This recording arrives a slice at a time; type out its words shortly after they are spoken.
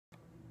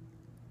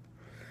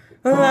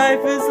Life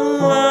is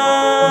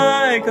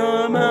like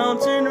a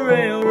mountain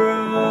railroad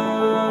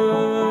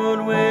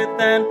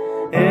with an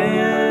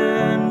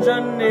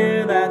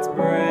engineer that's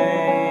brave.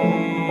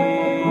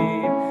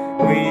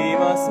 We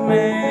must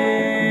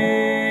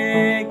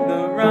make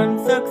the run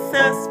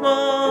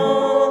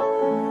successful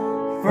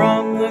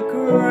from the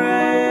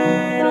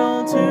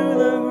cradle to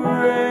the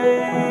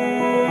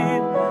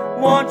grave.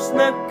 Watch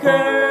the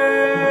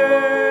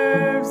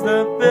curves,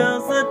 the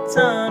fills, the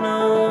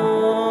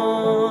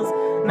tunnels.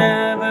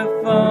 Never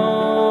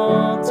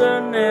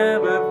falter,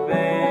 never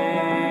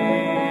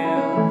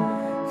fail.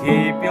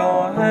 Keep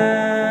your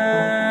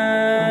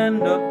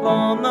hand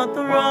upon the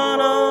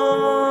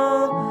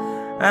throttle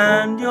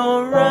and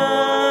your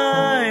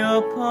eye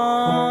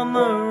upon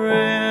the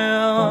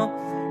rail.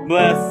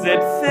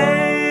 Blessed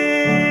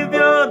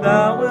Savior,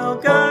 thou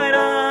wilt guide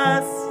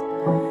us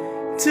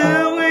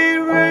till we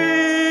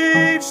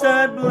reach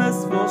that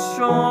blissful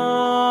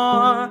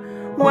shore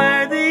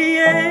where the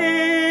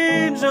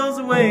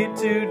angels wait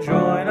to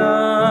join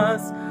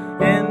us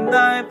in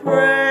thy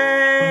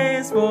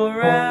praise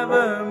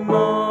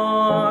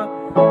forevermore.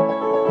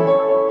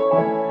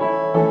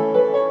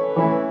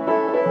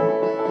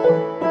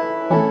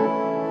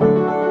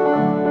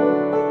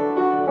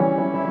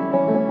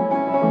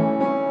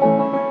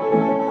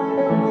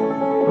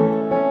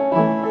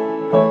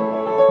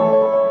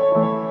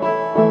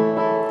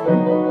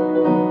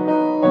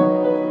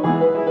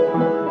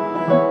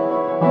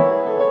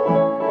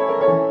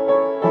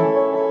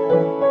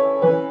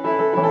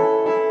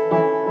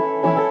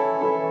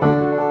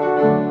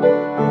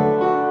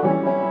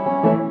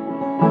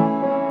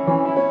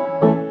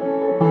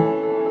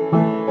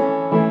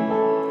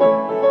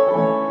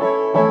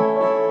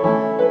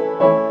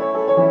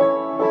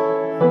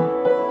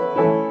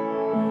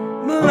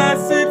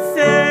 Blessed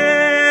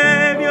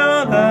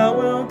Savior, thou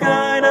wilt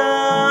guide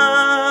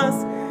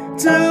us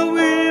till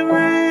we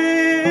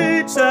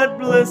reach that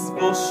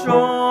blissful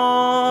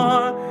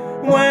shore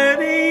where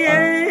the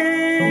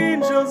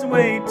angels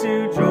wait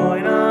to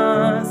join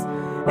us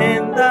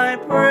in thy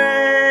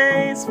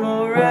praise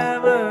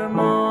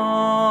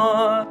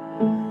forevermore.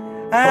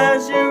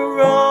 As you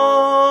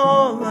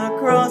roll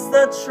across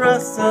the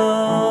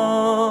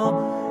trestle,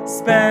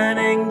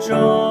 spanning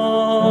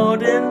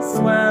Jordan's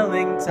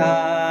swelling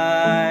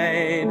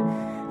tide,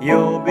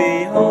 you'll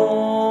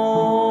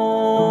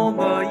behold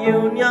the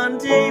Union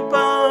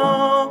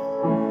Depot,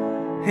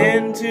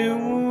 into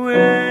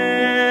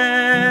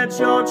which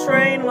your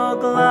train will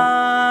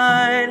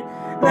glide.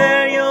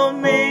 There you'll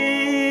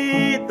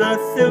meet the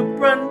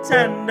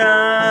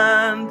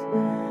superintendent,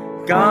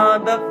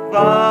 God the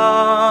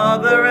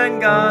Father and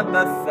God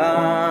the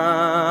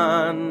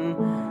Son,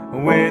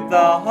 with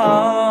a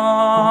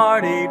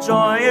hearty,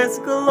 joyous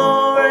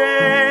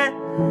glory.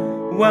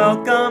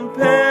 Welcome,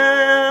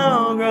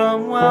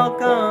 pilgrim,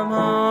 welcome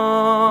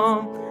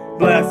home.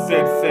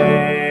 Blessed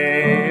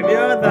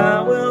Savior,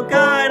 thou wilt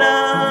guide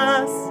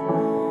us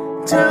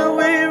till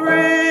we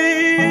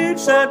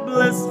reach that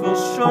blissful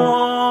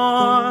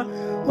shore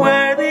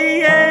where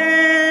the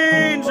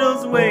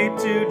angels wait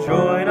to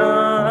join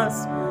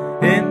us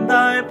in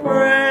thy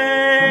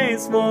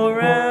praise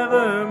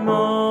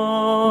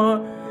forevermore.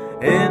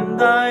 In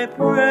thy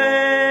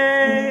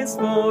praise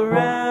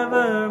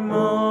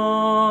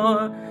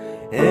forevermore.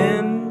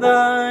 In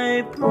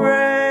thy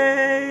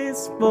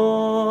praise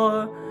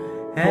forevermore.